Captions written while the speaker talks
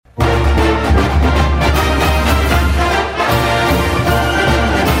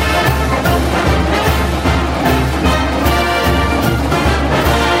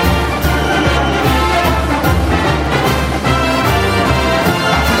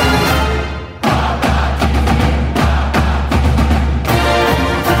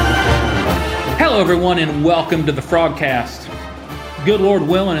Hello, everyone, and welcome to the FrogCast. Good Lord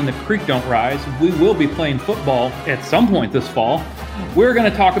willing and the creek don't rise, we will be playing football at some point this fall. We're going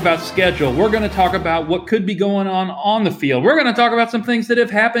to talk about schedule. We're going to talk about what could be going on the field. We're going to talk about some things that have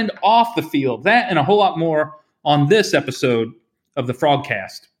happened off the field. That and a whole lot more on this episode of the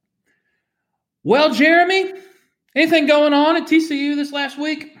FrogCast. Well, Jeremy, anything going on at TCU this last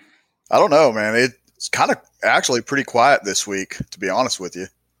week? I don't know, man. It's kind of actually pretty quiet this week, to be honest with you.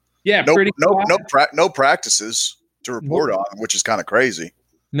 Yeah, no practices to report on, which is kind of crazy.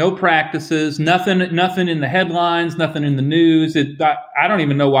 No practices, nothing in the headlines, nothing in the news. I don't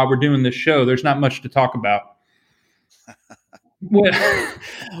even know why we're doing this show. There's not much to talk about.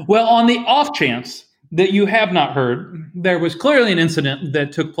 Well, on the off chance that you have not heard, there was clearly an incident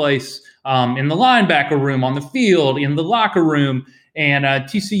that took place in the linebacker room, on the field, in the locker room. And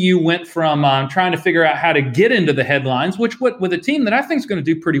TCU went from trying to figure out how to get into the headlines, with a team that I think is going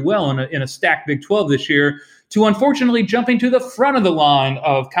to do pretty well in a stacked Big 12 this year, to unfortunately jumping to the front of the line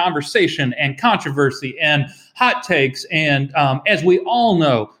of conversation and controversy and hot takes. And as we all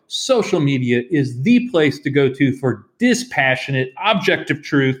know, social media is the place to go to for dispassionate, objective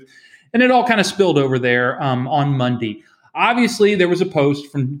truth. And it all kind of spilled over there on Monday. Obviously, there was a post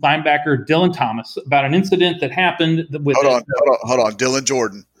from linebacker Dylan Thomas about an incident that happened with. Hold on, Dylan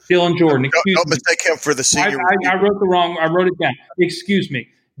Jordan. Dylan Jordan. Don't mistake him for the senior. I wrote it down. Excuse me.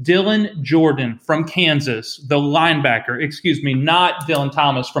 Dylan Jordan from Kansas, the linebacker. Excuse me, not Dylan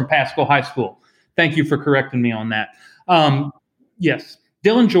Thomas from Pasco High School. Thank you for correcting me on that. Yes,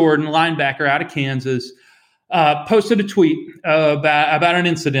 Dylan Jordan, linebacker out of Kansas. Posted a tweet about an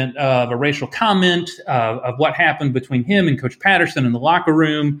incident of a racial comment of what happened between him and Coach Patterson in the locker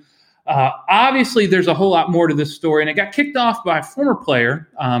room. Obviously, there's a whole lot more to this story, and it got kicked off by a former player,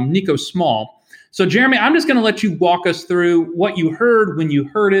 Nico Small. So, Jeremy, I'm just going to let you walk us through what you heard when you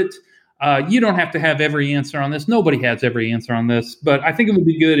heard it. You don't have to have every answer on this. Nobody has every answer on this, but I think it would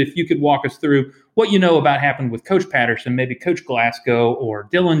be good if you could walk us through what you know about happened with Coach Patterson, maybe Coach Glasgow or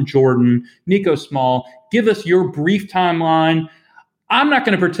Dylan Jordan, Nico Small. Give us your brief timeline. I'm not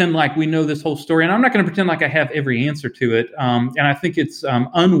going to pretend like we know this whole story, and I'm not going to pretend like I have every answer to it. And I think it's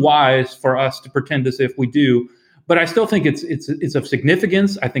unwise for us to pretend as if we do. But I still think it's of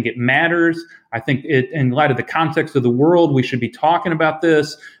significance. I think it matters. I think in light of the context of the world, we should be talking about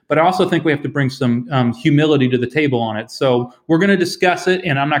this. But I also think we have to bring some humility to the table on it. So we're going to discuss it,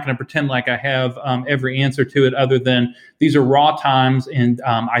 and I'm not going to pretend like I have every answer to it other than these are raw times, and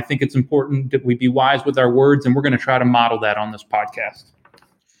I think it's important that we be wise with our words, and we're going to try to model that on this podcast.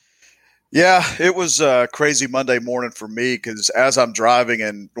 Yeah, it was a crazy Monday morning for me because as I'm driving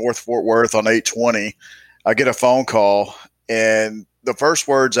in North Fort Worth on 820, I get a phone call, and the first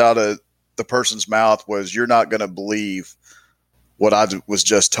words out of the person's mouth was, "You're not going to believe what I was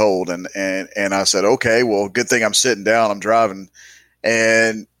just told." And I said, okay, well, good thing I'm sitting down. I'm driving.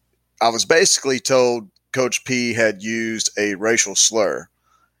 And I was basically told Coach P had used a racial slur.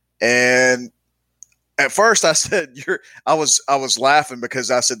 And at first I said, I was laughing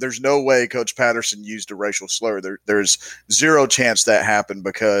because I said, there's no way Coach Patterson used a racial slur. There's zero chance that happened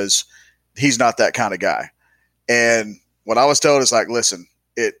because he's not that kind of guy. And what I was told is like, listen,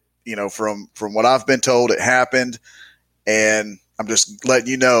 from what I've been told, it happened. And I'm just letting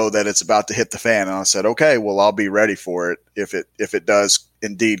you know that it's about to hit the fan. And I said, okay, well, I'll be ready for it if it does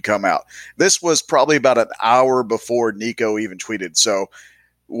indeed come out. This was probably about an hour before Nico even tweeted. So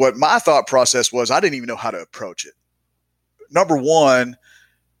what my thought process was, I didn't even know how to approach it. Number one,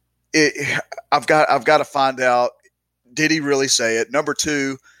 I've got to find out, did he really say it? Number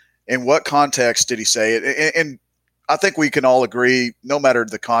two, in what context did he say it? And I think we can all agree, no matter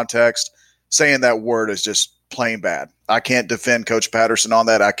the context, saying that word is just plain bad. I can't defend Coach Patterson on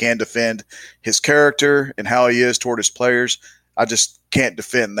that. I can defend his character and how he is toward his players. I just can't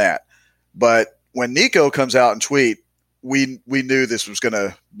defend that. But when Nico comes out and tweet, we knew this was going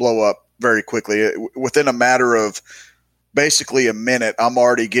to blow up very quickly. Within a matter of basically a minute, I'm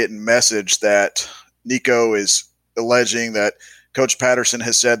already getting message that Nico is alleging that Coach Patterson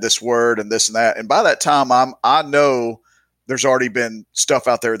has said this word and this and that. And by that time, I know there's already been stuff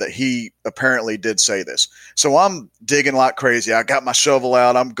out there that he apparently did say this. So I'm digging like crazy. I got my shovel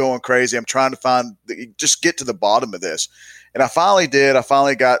out. I'm going crazy. I'm trying to just get to the bottom of this. And I finally did. I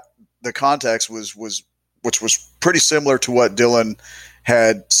finally got the context which was pretty similar to what Dylan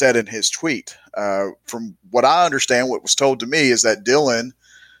had said in his tweet. From what I understand, what was told to me is that Dylan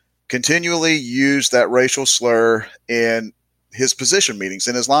continually used that racial slur in his position meetings,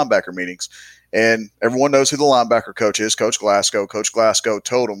 in his linebacker meetings. And everyone knows who the linebacker coach is, Coach Glasgow. Coach Glasgow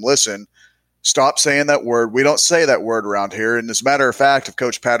told him, listen, Stop saying that word. We don't say that word around here. And as a matter of fact, if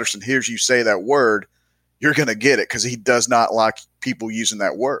Coach Patterson hears you say that word, you're going to get it because he does not like people using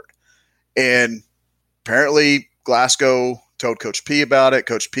that word. And apparently Glasgow told Coach P about it.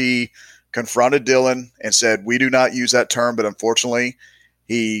 Coach P confronted Dylan and said, we do not use that term, but unfortunately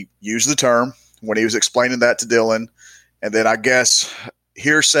he used the term when he was explaining that to Dylan. And then I guess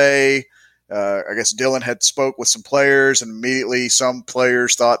hearsay, I guess Dylan had spoke with some players, and immediately some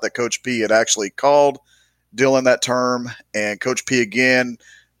players thought that Coach P had actually called Dylan that term. And Coach P again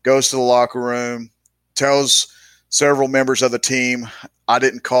goes to the locker room, tells several members of the team, I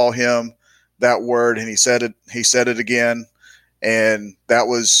didn't call him that word, and he said it again. And that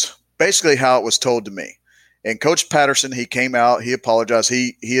was basically how it was told to me. And Coach Patterson, he came out, he apologized.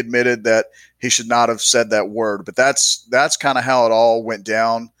 He admitted that he should not have said that word, but that's kind of how it all went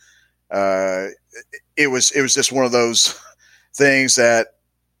down. It was just one of those things that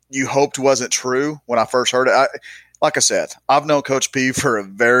you hoped wasn't true when I first heard it. Like I said, I've known Coach P for a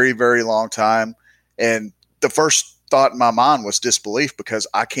very, very long time. And the first thought in my mind was disbelief because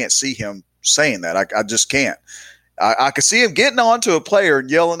I can't see him saying that. I just can't. I could see him getting on to a player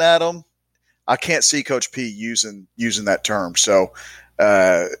and yelling at him. I can't see Coach P using that term. So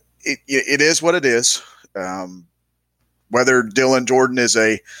it is what it is. Whether Dylan Jordan is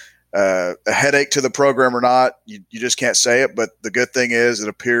a headache to the program or not, you just can't say it. But the good thing is it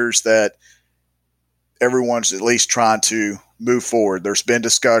appears that everyone's at least trying to move forward. There's been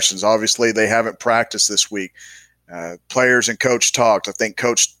discussions. Obviously, they haven't practiced this week. Players and coach talked. I think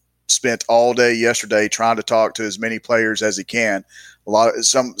Coach spent all day yesterday trying to talk to as many players as he can.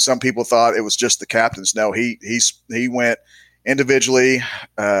 Some people thought it was just the captains. No, he went individually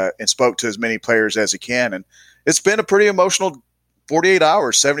and spoke to as many players as he can. And it's been a pretty emotional 48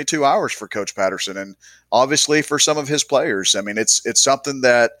 hours, 72 hours for Coach Patterson, and obviously for some of his players. I mean, it's something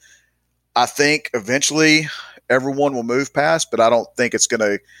that I think eventually everyone will move past, but I don't think it's going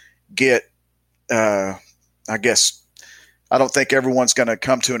to get I don't think everyone's going to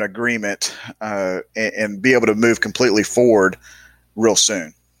come to an agreement and be able to move completely forward real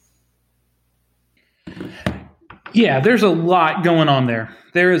soon. Yeah, there's a lot going on there.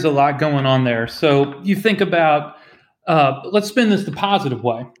 There is a lot going on there. So you think about, let's spin this the positive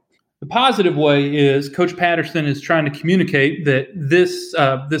way. The positive way is Coach Patterson is trying to communicate that this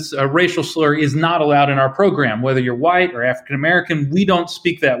racial slur is not allowed in our program. Whether you're white or African American, we don't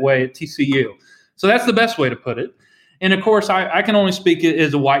speak that way at TCU. So that's the best way to put it. And of course, I can only speak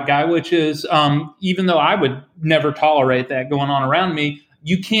as a white guy, which is even though I would never tolerate that going on around me,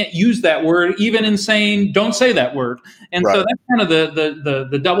 you can't use that word even in saying don't say that word. And right. So that's kind of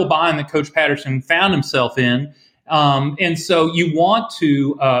the double bind that Coach Patterson found himself in. And so you want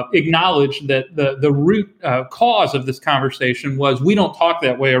to acknowledge that the root cause of this conversation was we don't talk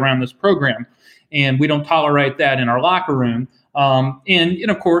that way around this program, and we don't tolerate that in our locker room. And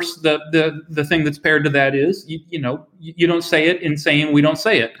of course, the thing that's paired to that is you don't say it in saying we don't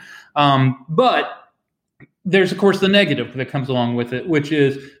say it. But there's of course the negative that comes along with it, which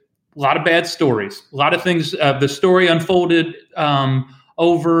is a lot of bad stories, a lot of things. The story unfolded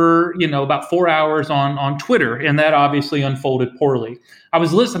over about 4 hours on Twitter, and that obviously unfolded poorly. I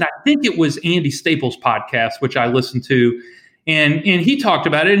was listening. I think it was Andy Staples' podcast, which I listened to. And he talked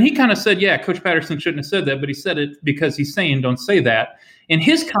about it, and he kind of said, yeah, Coach Patterson shouldn't have said that, but he said it because he's saying don't say that. And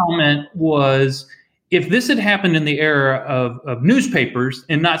his comment was, if this had happened in the era of newspapers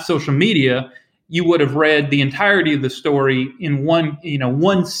and not social media, you would have read the entirety of the story in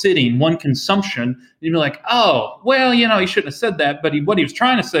one sitting, one consumption. And you'd be like, oh, well, he shouldn't have said that. But what he was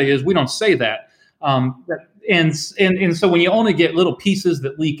trying to say is we don't say that. And so when you only get little pieces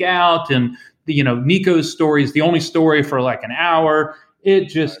that leak out and Nico's story is the only story for like an hour.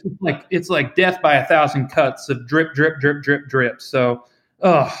 It's like death by 1,000 cuts of drip, drip, drip, drip, drip. So,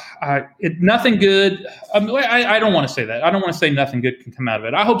 nothing good. I don't want to say that. I don't want to say nothing good can come out of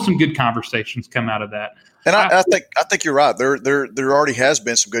it. I hope some good conversations come out of that. And I think you're right. There already has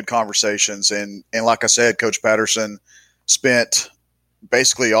been some good conversations, and like I said, Coach Patterson spent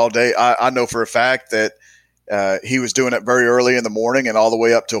basically all day. I know for a fact that. He was doing it very early in the morning and all the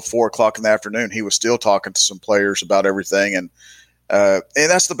way up till 4:00 in the afternoon. He was still talking to some players about everything. And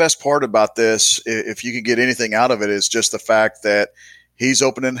that's the best part about this. If you can get anything out of it, is just the fact that he's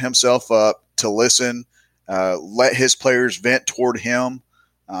opening himself up to listen, let his players vent toward him,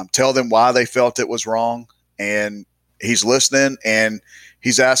 tell them why they felt it was wrong. And he's listening and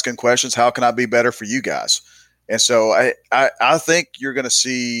he's asking questions. How can I be better for you guys? And so I think you're going to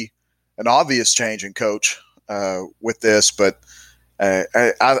see an obvious change in coach with this, but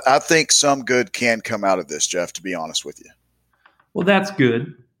I think some good can come out of this, Jeff, to be honest with you. Well, that's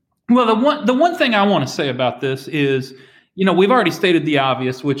good. Well, the one thing I want to say about this is, we've already stated the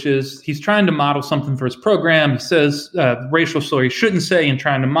obvious, which is he's trying to model something for his program. He says racial slur he shouldn't say and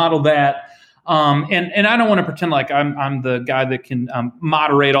trying to model that. And I don't want to pretend like I'm the guy that can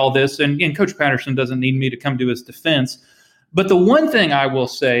moderate all this. And Coach Patterson doesn't need me to come to his defense. But the one thing I will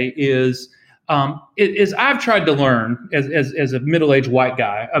say is I've tried to learn as a middle-aged white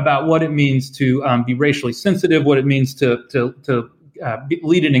guy about what it means to be racially sensitive, what it means to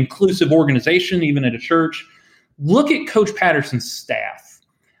lead an inclusive organization, even at a church. Look at Coach Patterson's staff.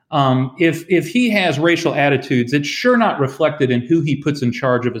 If he has racial attitudes, it's sure not reflected in who he puts in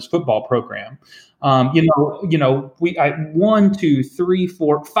charge of his football program. One, two, three,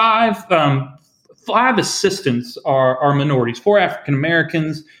 four, five. Five assistants are minorities, 4 African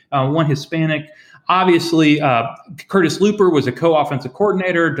Americans, 1 Hispanic. Obviously, Curtis Looper was a co-offensive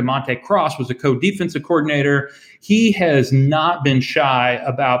coordinator. DeMonte Cross was a co-defensive coordinator. He has not been shy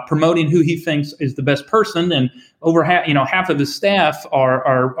about promoting who he thinks is the best person, and over half of his staff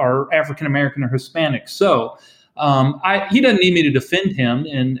are African American or Hispanic. So he doesn't need me to defend him,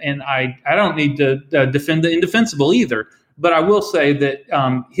 and I don't need to defend the indefensible either. But I will say that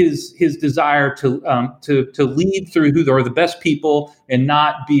his desire to lead through who are the best people and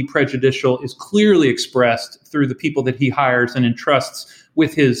not be prejudicial is clearly expressed through the people that he hires and entrusts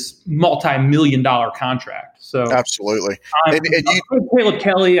with his multi-million-dollar contract. So absolutely. Caleb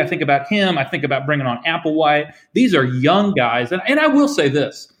Kelly, I think about him. I think about bringing on Applewhite. These are young guys, and I will say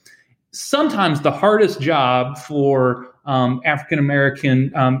this: sometimes the hardest job for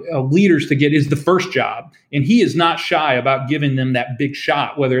African-American leaders to get is the first job. And he is not shy about giving them that big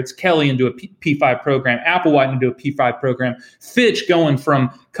shot, whether it's Kelly into a P5 program, Applewhite into a P5 program, Fitch going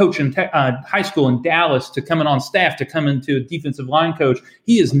from coaching high school in Dallas to coming on staff to come into a defensive line coach.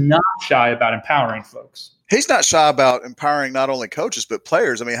 He is not shy about empowering folks. He's not shy about empowering not only coaches, but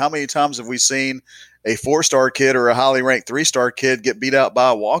players. I mean, how many times have we seen a 4-star kid or a highly ranked 3-star kid get beat out by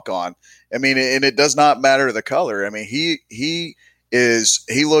a walk-on? I mean, and it does not matter the color. I mean, he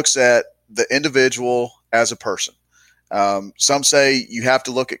looks at the individual as a person. Some say you have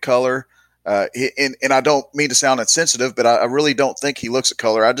to look at color. And I don't mean to sound insensitive, but I really don't think he looks at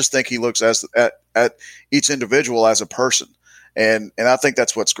color. I just think he looks at each individual as a person. And I think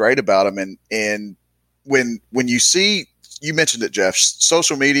that's what's great about him. And when you see, you mentioned it, Jeff,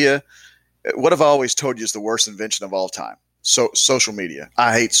 social media, what have I always told you is the worst invention of all time? So social media.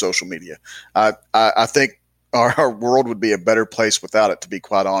 I hate social media. I think our world would be a better place without it, to be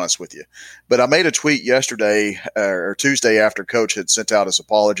quite honest with you. But I made a tweet yesterday or Tuesday after Coach had sent out his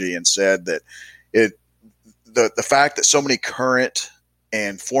apology and said that the fact that so many current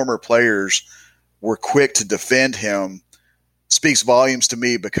and former players were quick to defend him speaks volumes to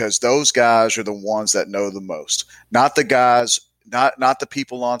me, because those guys are the ones that know the most, not the guys. Not the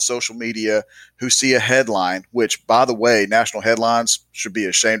people on social media who see a headline, which, by the way, national headlines should be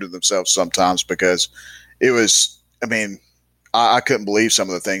ashamed of themselves sometimes, because it was, I mean, I couldn't believe some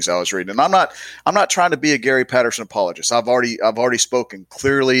of the things I was reading. And I'm not trying to be a Gary Patterson apologist. I've already spoken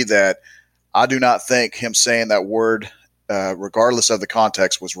clearly that I do not think him saying that word, regardless of the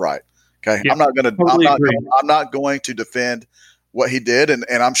context, was right. Okay. Yeah, I'm not going to defend what he did. And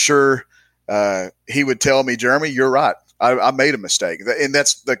I'm sure he would tell me, Jeremy, you're right. I made a mistake. And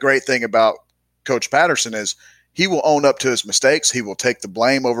that's the great thing about Coach Patterson is he will own up to his mistakes. He will take the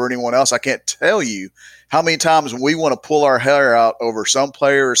blame over anyone else. I can't tell you how many times when we want to pull our hair out over some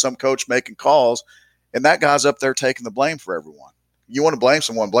player or some coach making calls, and that guy's up there taking the blame for everyone. You want to blame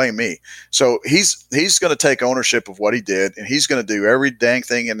someone, blame me. So he's going to take ownership of what he did, and he's going to do every dang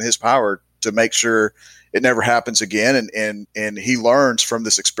thing in his power to make sure it never happens again. And he learns from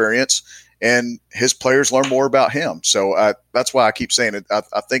this experience, and his players learn more about him. So that's why I keep saying it.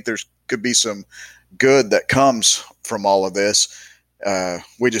 I think there's could be some good that comes from all of this.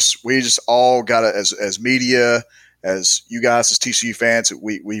 We just all got to, as media, as you guys, as TCU fans,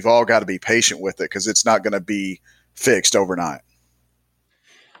 we've all got to be patient with it, because it's not going to be fixed overnight.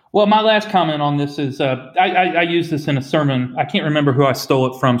 Well, my last comment on this is I used this in a sermon. I can't remember who I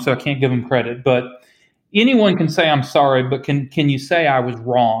stole it from, so I can't give him credit. But anyone can say I'm sorry, but can you say I was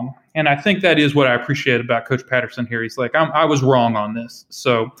wrong? And I think that is what I appreciate about Coach Patterson here. He's like, I was wrong on this.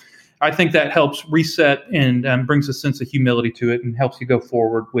 So I think that helps reset and brings a sense of humility to it, and helps you go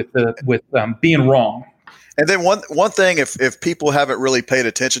forward with being wrong. And then one thing, if people haven't really paid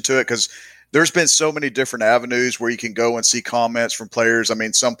attention to it, because there's been so many different avenues where you can go and see comments from players. I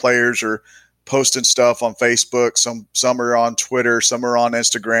mean, some players are posting stuff on Facebook, some are on Twitter, some are on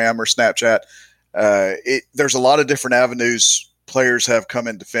Instagram or Snapchat. There's a lot of different avenues players have come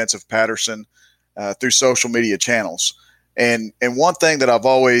in defense of Patterson through social media channels. And one thing that I've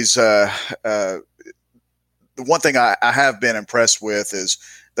always the one thing I have been impressed with is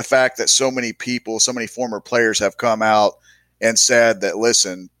the fact that so many people, so many former players have come out and said that,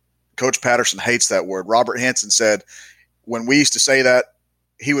 listen, Coach Patterson hates that word. Robert Henson said when we used to say that,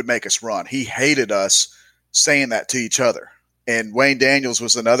 he would make us run. He hated us saying that to each other. And Wayne Daniels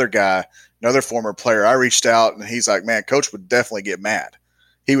was another guy, another former player. I reached out and he's like, man, Coach would definitely get mad.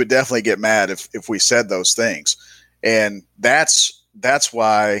 He would definitely get mad if we said those things. And that's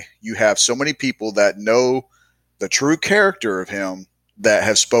why you have so many people that know the true character of him that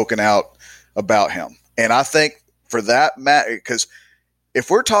have spoken out about him. And I think for that matter, because if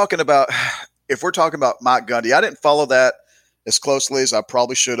we're talking about Mike Gundy, I didn't follow that as closely as I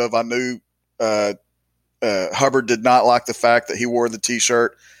probably should have. I knew Hubbard did not like the fact that he wore the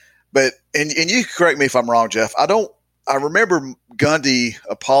T-shirt, but and you correct me if I'm wrong, Jeff. I remember Gundy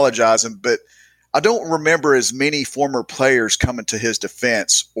apologizing, but I don't remember as many former players coming to his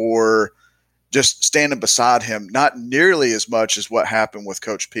defense or just standing beside him. Not nearly as much as what happened with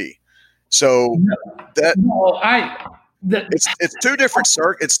Coach P. So it's two different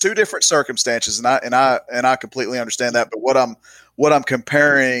circumstances, and I completely understand that. But what I'm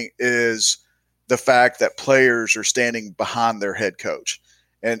comparing is the fact that players are standing behind their head coach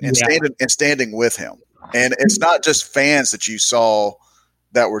and standing with him. And it's not just fans that you saw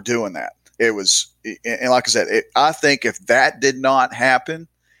that were doing that. It was, and like I said, I think if that did not happen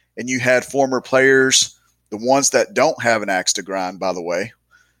and you had former players, the ones that don't have an axe to grind, by the way,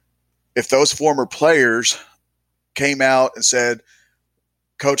 if those former players came out and said,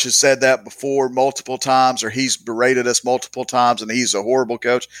 Coach has said that before multiple times, or he's berated us multiple times and he's a horrible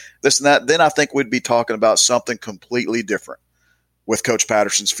coach, this and that, then I think we'd be talking about something completely different with Coach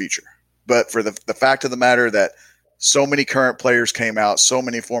Patterson's future. But for the fact of the matter that so many current players came out, so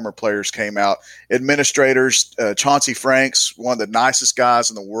many former players came out, administrators, Chauncey Franks, one of the nicest guys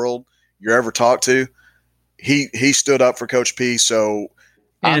in the world you ever talked to, he stood up for Coach P. So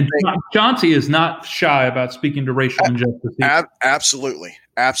and Chauncey is not shy about speaking to racial injustice.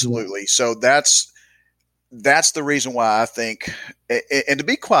 Absolutely. So that's the reason why I think, and to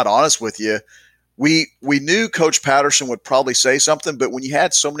be quite honest with you, we knew Coach Patterson would probably say something, but when you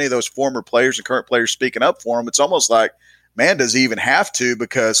had so many of those former players and current players speaking up for him, it's almost like, man, does he even have to?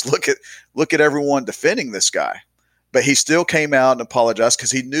 Because look at everyone defending this guy. But he still came out and apologized because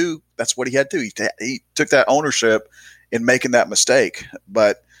he knew that's what he had to do. He took that ownership in making that mistake.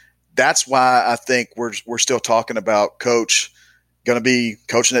 But that's why I think we're still talking about Coach going to be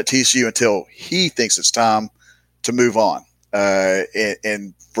coaching at TCU until he thinks it's time to move on.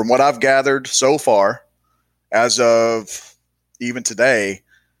 And from what I've gathered so far, as of even today,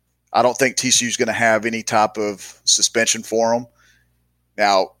 I don't think TCU is going to have any type of suspension for him.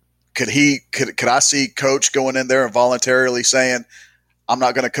 Now, could I see Coach going in there and voluntarily saying, I'm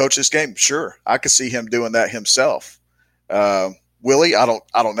not going to coach this game? Sure. I could see him doing that himself. Will he? I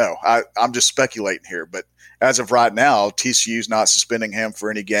don't know. I'm just speculating here, but as of right now, TCU's not suspending him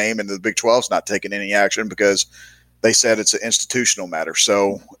for any game, and the Big 12's not taking any action because they said it's an institutional matter.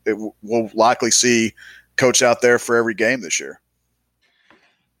 So we'll likely see Coach out there for every game this year.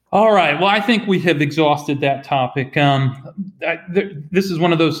 All right. Well, I think we have exhausted that topic. This is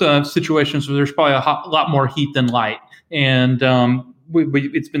one of those situations where there's probably a lot more heat than light. And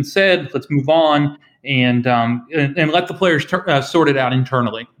it's been said, let's move on and let the players sort it out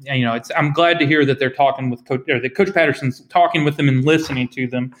internally. And, I'm glad to hear that they're talking with that Coach Patterson's talking with them and listening to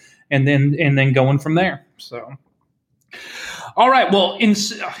them, and then going from there. So. All right. Well,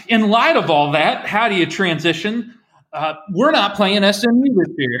 in light of all that, how do you transition? We're not playing SMU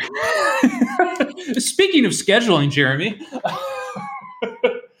this year. Speaking of scheduling, Jeremy.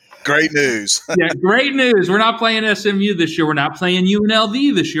 Great news. Yeah, great news. We're not playing SMU this year. We're not playing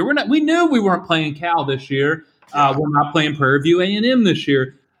UNLV this year. We knew we weren't playing Cal this year. We're not playing Prairie View A&M this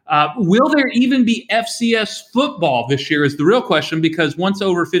year. Will there even be FCS football this year is the real question, because once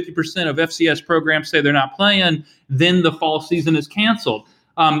over 50% of FCS programs say they're not playing, then the fall season is canceled.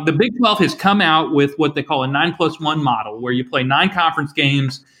 The Big 12 has come out with what they call a 9+1 model, where you play 9 conference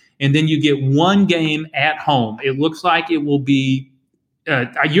games and then you get 1 game at home. It looks like it will be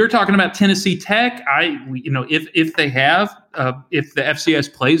you're talking about Tennessee Tech. If they have, if the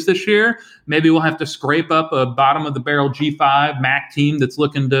FCS plays this year, maybe we'll have to scrape up a bottom of the barrel G5 MAC team that's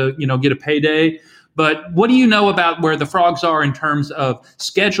looking to, get a payday. But what do you know about where the Frogs are in terms of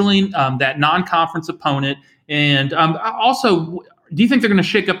scheduling that non-conference opponent? And also, do you think they're going to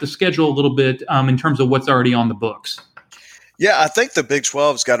shake up the schedule a little bit in terms of what's already on the books? Yeah, I think the Big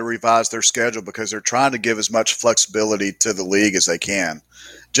 12's got to revise their schedule because they're trying to give as much flexibility to the league as they can.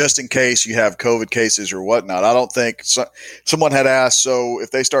 just in case you have COVID cases or whatnot. I don't think someone had asked, so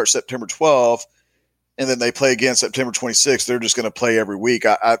if they start September 12th and then they play again September 26th, they're just going to play every week.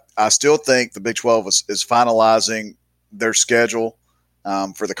 I still think the Big 12 is finalizing their schedule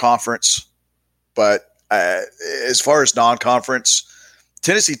for the conference. But as far as non-conference,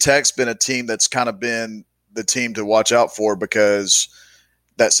 Tennessee Tech's been a team that's kind of been the team to watch out for, because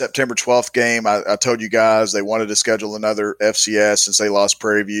that September 12th game, I told you guys they wanted to schedule another FCS since they lost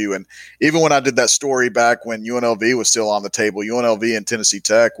Prairie View. And even when I did that story back when UNLV was still on the table, UNLV and Tennessee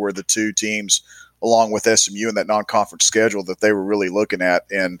Tech were the two teams, along with SMU, in that non-conference schedule that they were really looking at.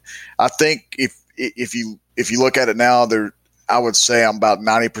 And I think if you look at it now, I would say I'm about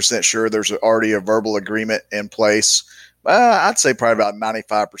 90% sure there's already a verbal agreement in place. I'd say probably about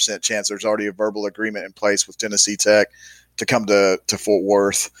 95% chance there's already a verbal agreement in place with Tennessee Tech to come to Fort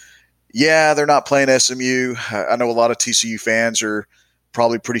Worth. Yeah, they're not playing SMU. I know a lot of TCU fans are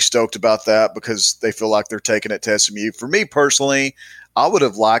probably pretty stoked about that because they feel like they're taking it to SMU. For me personally, I would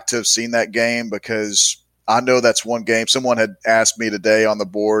have liked to have seen that game, because I know that's one game. Someone had asked me today on the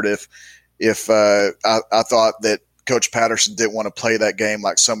board if I thought that Coach Patterson didn't want to play that game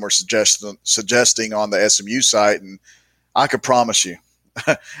like some were suggesting on the SMU site, and I could promise you,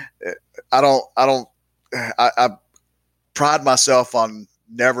 I pride myself on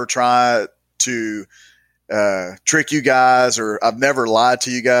never trying to trick you guys, or I've never lied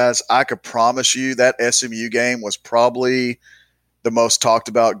to you guys. I could promise you that SMU game was probably the most talked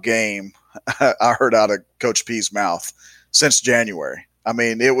about game I heard out of Coach P's mouth since January. I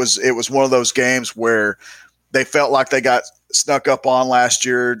mean, it was one of those games where they felt like they got snuck up on last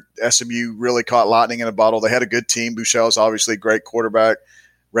year. SMU really caught lightning in a bottle. They had a good team. Bouchel's obviously a great quarterback.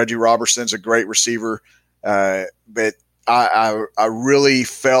 Reggie Robertson's a great receiver. But I really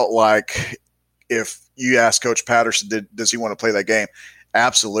felt like if you ask Coach Patterson, does he want to play that game?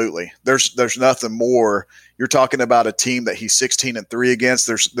 Absolutely. There's nothing more. You're talking about a team that he's 16-3 against.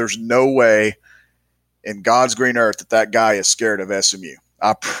 There's no way in God's green earth that guy is scared of SMU.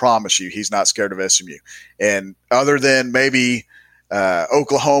 I promise you, he's not scared of SMU. And other than maybe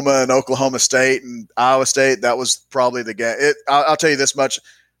Oklahoma and Oklahoma State and Iowa State, that was probably the game. I'll tell you this much: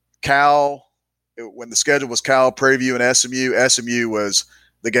 Cal, when the schedule was Cal, Prairie View, and SMU was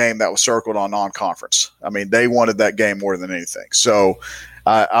the game that was circled on non-conference. I mean, they wanted that game more than anything. So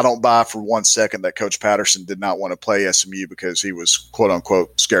I don't buy for 1 second that Coach Patterson did not want to play SMU because he was quote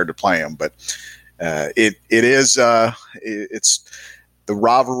unquote scared to play him. But it's the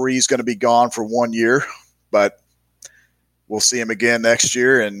rivalry is going to be gone for 1 year, but we'll see him again next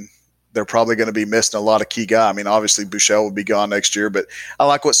year, and they're probably going to be missing a lot of key guys. I mean, obviously Bouchel will be gone next year, but I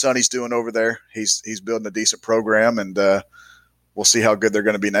like what Sonny's doing over there. He's building a decent program, and we'll see how good they're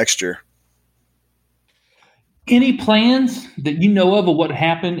going to be next year. Any plans that you know of what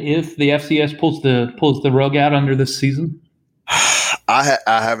happened if the FCS pulls the rug out under this season? I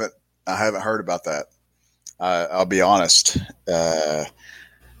haven't heard about that. I'll be honest.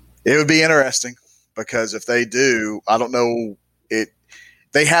 It would be interesting, because if they do, I don't know it.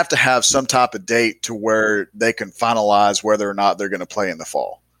 They have to have some type of date to where they can finalize whether or not they're going to play in the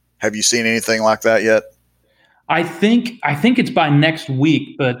fall. Have you seen anything like that yet? I think it's by next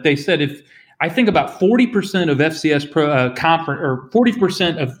week, but they said I think about 40% of FCS conference, or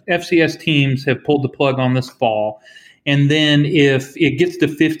 40% of FCS teams have pulled the plug on this fall. And then if it gets to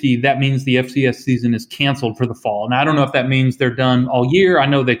 50, that means the FCS season is canceled for the fall. And I don't know if that means they're done all year. I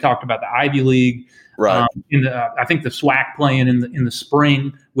know they talked about the Ivy League, right? I think the SWAC playing in the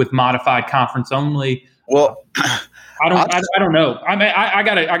spring with modified conference only. Well, I don't know. I mean, I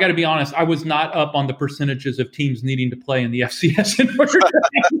gotta be honest. I was not up on the percentages of teams needing to play in the FCS.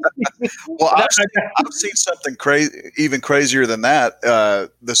 Well, I've seen something even crazier than that.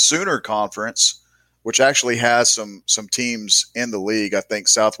 The Sooner Conference, which actually has some teams in the league. I think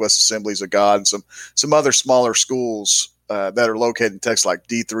Southwest Assembly's of God, and some other smaller schools that are located in Texas, like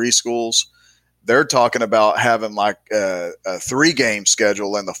D3 schools. They're talking about having like a 3-game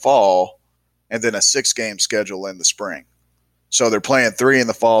schedule in the fall and then a 6-game schedule in the spring. So they're playing 3 in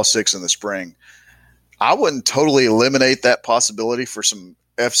the fall, 6 in the spring. I wouldn't totally eliminate that possibility for some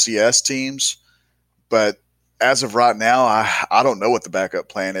FCS teams, but as of right now, I don't know what the backup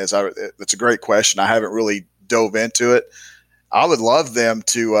plan is. That's a great question. I haven't really dove into it. I would love them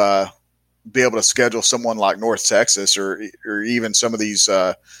to be able to schedule someone like North Texas or even some of these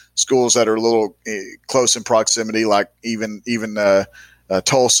schools that are a little close in proximity, like even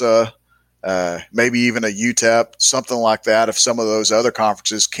Tulsa, maybe even a UTEP, something like that. If some of those other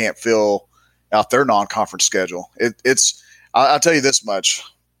conferences can't fill out their non-conference schedule, I'll tell you this much.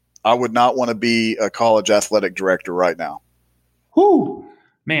 I would not want to be a college athletic director right now. Whew,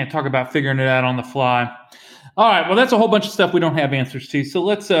 Man, talk about figuring it out on the fly. All right, well, that's a whole bunch of stuff we don't have answers to. So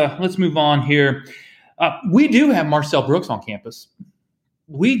let's move on here. We do have Marcel Brooks on campus.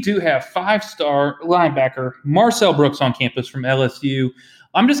 We do have 5-star linebacker Marcel Brooks on campus from LSU.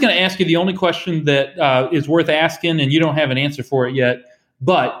 I'm just going to ask you the only question that is worth asking, and you don't have an answer for it yet.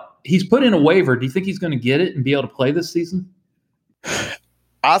 But he's put in a waiver. Do you think he's going to get it and be able to play this season?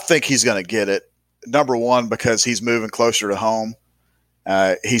 I think he's going to get it. Number one, because he's moving closer to home.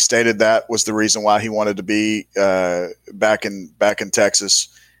 He stated that was the reason why he wanted to be back in Texas,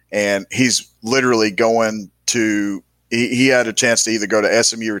 and he's literally going to. He had a chance to either go to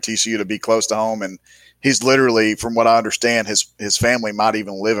SMU or TCU to be close to home, and he's literally, from what I understand, his family might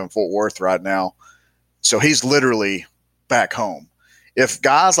even live in Fort Worth right now, so he's literally back home. If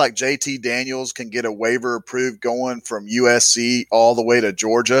guys like JT Daniels can get a waiver approved going from USC all the way to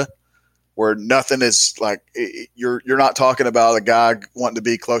Georgia, where nothing is like you're not talking about a guy wanting to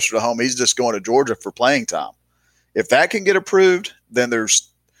be closer to home. He's just going to Georgia for playing time. If that can get approved, then there's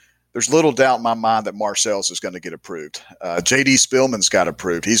little doubt in my mind that Marcel's is going to get approved. J.D. Spillman's got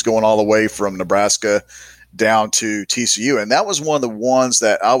approved. He's going all the way from Nebraska down to TCU, and that was one of the ones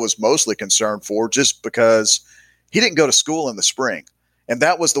that I was mostly concerned for, just because he didn't go to school in the spring. And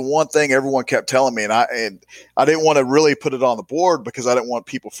that was the one thing everyone kept telling me, and I didn't want to really put it on the board because I didn't want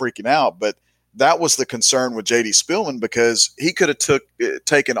people freaking out. But that was the concern with J.D. Spillman, because he could have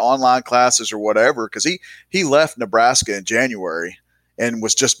taken online classes or whatever, because he left Nebraska in January and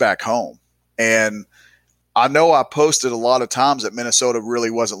was just back home. And I know I posted a lot of times that Minnesota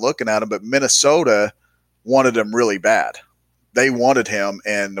really wasn't looking at him, but Minnesota wanted him really bad. They wanted him,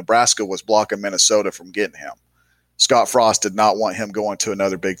 and Nebraska was blocking Minnesota from getting him. Scott Frost did not want him going to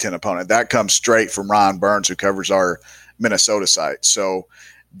another Big Ten opponent. That comes straight from Ryan Burns, who covers our Minnesota site. So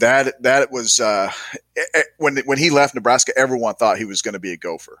that was when he left Nebraska, everyone thought he was going to be a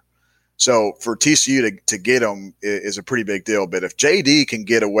Gopher. So for TCU to get him is a pretty big deal. But if JD can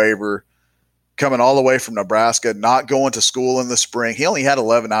get a waiver coming all the way from Nebraska, not going to school in the spring, he only had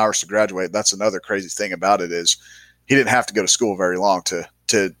 11 hours to graduate. That's another crazy thing about it, is he didn't have to go to school very long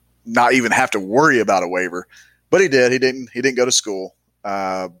to not even have to worry about a waiver. But he did. He didn't go to school.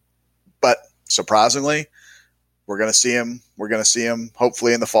 But surprisingly, we're going to see him. We're going to see him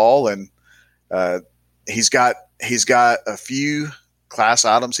hopefully in the fall, and he's got a few class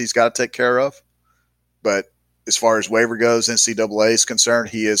items he's got to take care of. But as far as waiver goes, NCAA is concerned,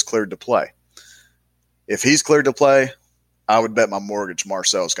 he is cleared to play. If he's cleared to play, I would bet my mortgage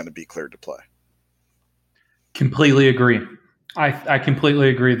Marcel is going to be cleared to play. Completely agree. I completely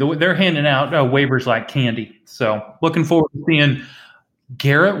agree. They're handing out waivers like candy. So looking forward to seeing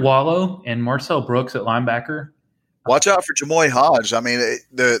Garrett Wallow and Marcel Brooks at linebacker. Watch out for Jamoy Hodge. I mean,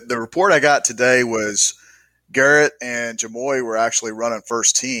 the report I got today was Garrett and Jamoy were actually running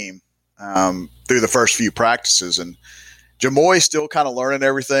first team through the first few practices, and Jamoy's still kind of learning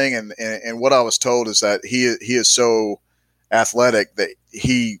everything. And what I was told is that he is so athletic that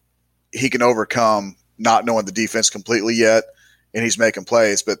he can overcome not knowing the defense completely yet, and he's making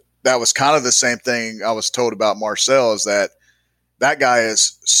plays. But that was kind of the same thing I was told about Marcel, is that guy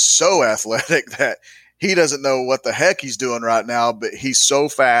is so athletic that he doesn't know what the heck he's doing right now, but he's so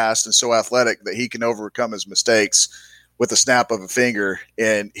fast and so athletic that he can overcome his mistakes with the snap of a finger,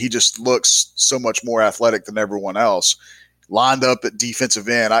 and he just looks so much more athletic than everyone else. Lined up at defensive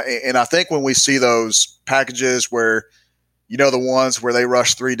end. I think when we see those packages where, you know, the ones where they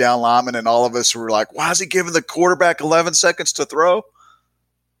rush 3 down linemen and all of us were like, why is he giving the quarterback 11 seconds to throw?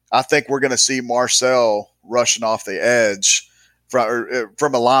 I think we're going to see Marcel rushing off the edge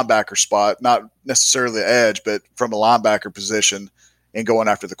from a linebacker spot, not necessarily the edge, but from a linebacker position and going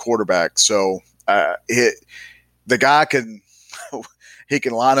after the quarterback. So the guy can he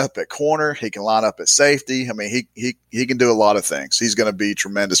can line up at corner. He can line up at safety. I mean, he can do a lot of things. He's going to be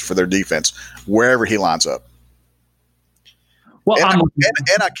tremendous for their defense wherever he lines up. Well,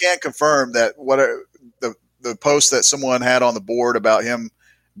 and I can confirm that the post that someone had on the board about him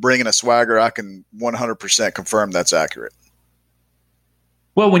bringing a swagger, I can 100% confirm that's accurate.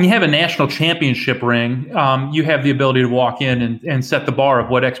 Well, when you have a national championship ring, you have the ability to walk in and set the bar of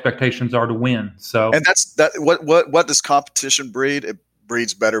what expectations are to win. So, and that's what does competition breed? It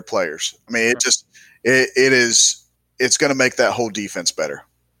breeds better players. I mean, it's going to make that whole defense better,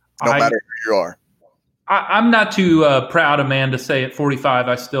 no matter who you are. I'm not too proud a man to say at 45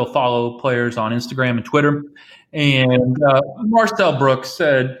 I still follow players on Instagram and Twitter. And Marcel Brooks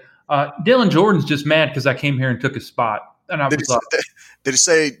said, Dylan Jordan's just mad because I came here and took his spot. And I was like, did he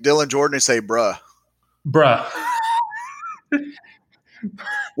say Dylan Jordan or say bruh? Bruh.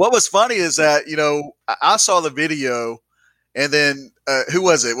 What was funny is that, you know, I saw the video And then who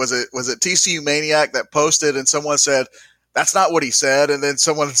was it? Was it TCU Maniac that posted and someone said, that's not what he said. And then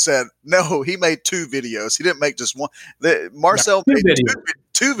someone said, no, he made 2 videos. He didn't make just one. Marcel made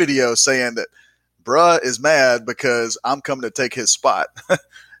two videos saying that bruh is mad because I'm coming to take his spot. I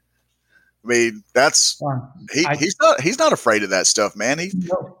mean, he's not afraid of that stuff, man.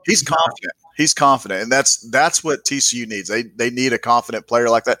 He's confident. He's confident, and that's what TCU needs. They need a confident player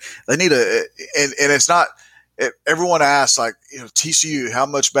like that. They need and it's not. Everyone asks, like, TCU, how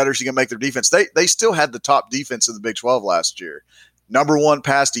much better is he going to make their defense? They still had the top defense in the Big 12 last year. Number 1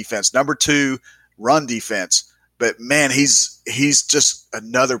 pass defense, number 2 run defense. But man, he's just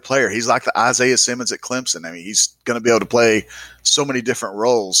another player. He's like the Isaiah Simmons at Clemson. I mean, he's going to be able to play so many different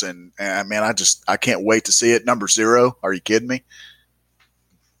roles. And man, I can't wait to see it. Number 0. Are you kidding me?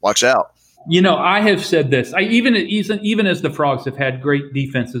 Watch out. I have said this. Even as the Frogs have had great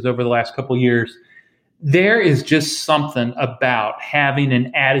defenses over the last couple of years, there is just something about having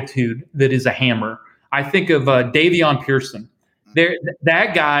an attitude that is a hammer. I think of Davion Pearson.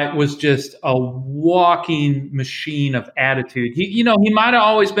 That guy was just a walking machine of attitude. He might have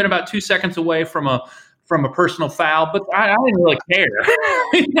always been about 2 seconds away from a personal foul, but I didn't really care.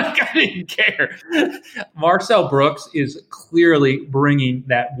 I didn't care. Marcel Brooks is clearly bringing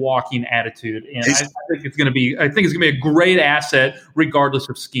that walking attitude, and I think it's going to be a great asset regardless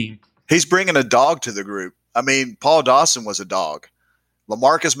of scheme. He's bringing a dog to the group. I mean, Paul Dawson was a dog.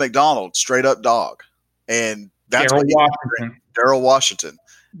 LaMarcus McDonald, straight up dog. And that's Darryl Washington,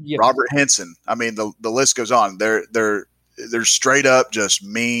 yes. Robert Henson. I mean, the list goes on. They're straight up just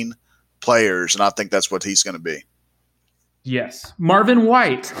mean players, and I think that's what he's going to be. Yes. Marvin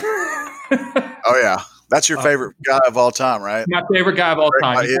White. Oh, yeah. That's your favorite guy of all time, right? My favorite guy of all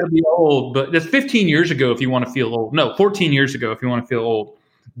time. He's going to be old, but that's 15 years ago if you want to feel old. No, 14 years ago if you want to feel old.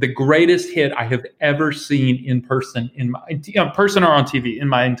 The greatest hit I have ever seen in person person or on TV in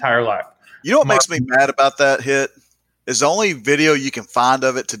my entire life. You know what makes me mad about that hit? Is the only video you can find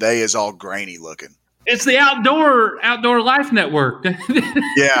of it today is all grainy looking. It's the Outdoor Life Network.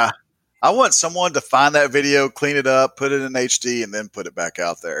 Yeah. I want someone to find that video, clean it up, put it in HD, and then put it back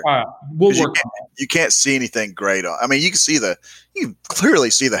out there. We'll work on it. You can't see anything great on. I mean, you can clearly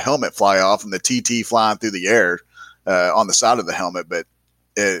see the helmet fly off and the TT flying through the air on the side of the helmet. But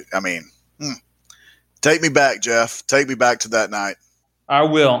take me back, Jeff. Take me back to that night. I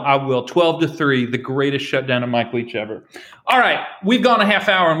will. 12-3, the greatest shutdown of Mike Leach ever. All right, we've gone a half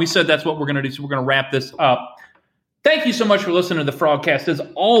hour, and we said that's what we're going to do, so we're going to wrap this up. Thank you so much for listening to the FrogCast. As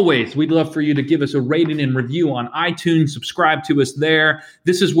always, we'd love for you to give us a rating and review on iTunes. Subscribe to us there.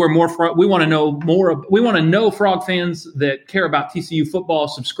 This is where we want to know more. We want to know Frog fans that care about TCU football.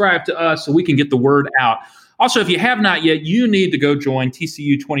 Subscribe to us so we can get the word out. Also, if you have not yet, you need to go join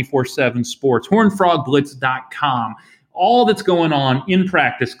TCU 24/7 Sports, hornfrogblitz.com. All that's going on in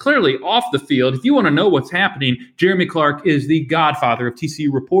practice, clearly off the field. If you want to know what's happening, Jeremy Clark is the godfather of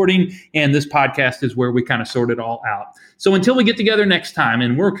TCU reporting, and this podcast is where we kind of sort it all out. So until we get together next time,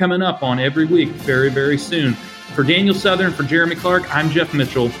 and we're coming up on every week very, very soon. For Daniel Southern, for Jeremy Clark, I'm Jeff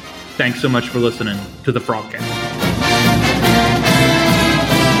Mitchell. Thanks so much for listening to the FrogCast.